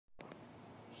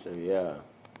So yeah,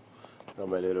 got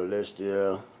my little list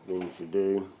here, things to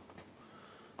do.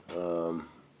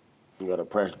 You got to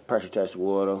pressure test the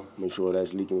water, make sure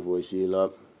that's leaking before you seal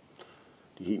up.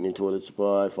 The heating and toilet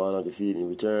supply, find out the feed in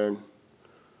return.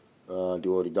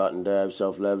 Do all the dot and dab,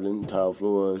 self-leveling, tile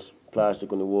floors,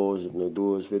 plastic on the walls, if no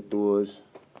doors, fit doors.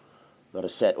 Got to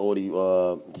set all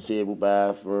the disabled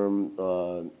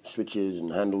bathroom switches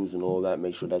and handles and all that,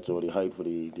 make sure that's all the height for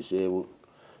the disabled.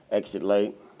 Exit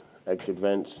light, exit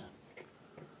vents.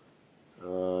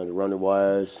 The running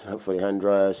wires for the hand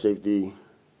dryer, safety.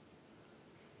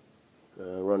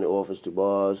 Run the office to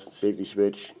bars, safety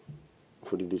switch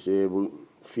for the disabled,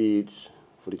 feeds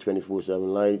for the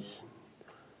 24/7 lights,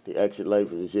 the exit light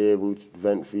for the disabled,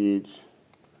 vent feeds.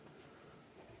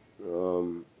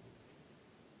 And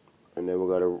then we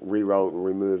got to reroute and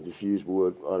remove the fuse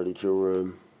board out of the chill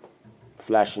room.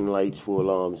 Flashing lights for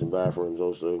alarms in bathrooms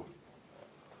also.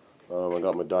 I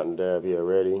got my dot and dab here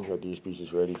ready. Got these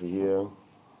pieces ready for here.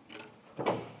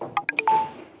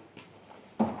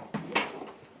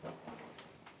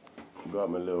 Got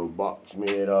my little box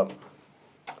made up.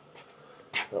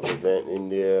 Got my vent in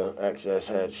there, access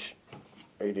hatch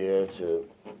right there to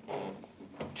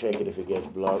check it if it gets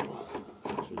blocked,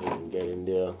 so they can get in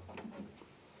there.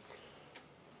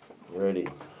 Ready.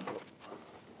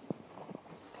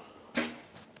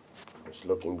 It's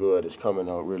looking good. It's coming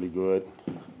out really good.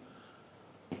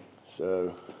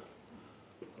 So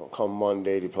come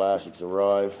Monday, the plastics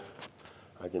arrive.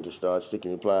 I can just start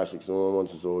sticking the plastics on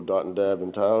once it's all dot and dab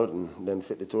and tiled, and then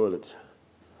fit the toilets.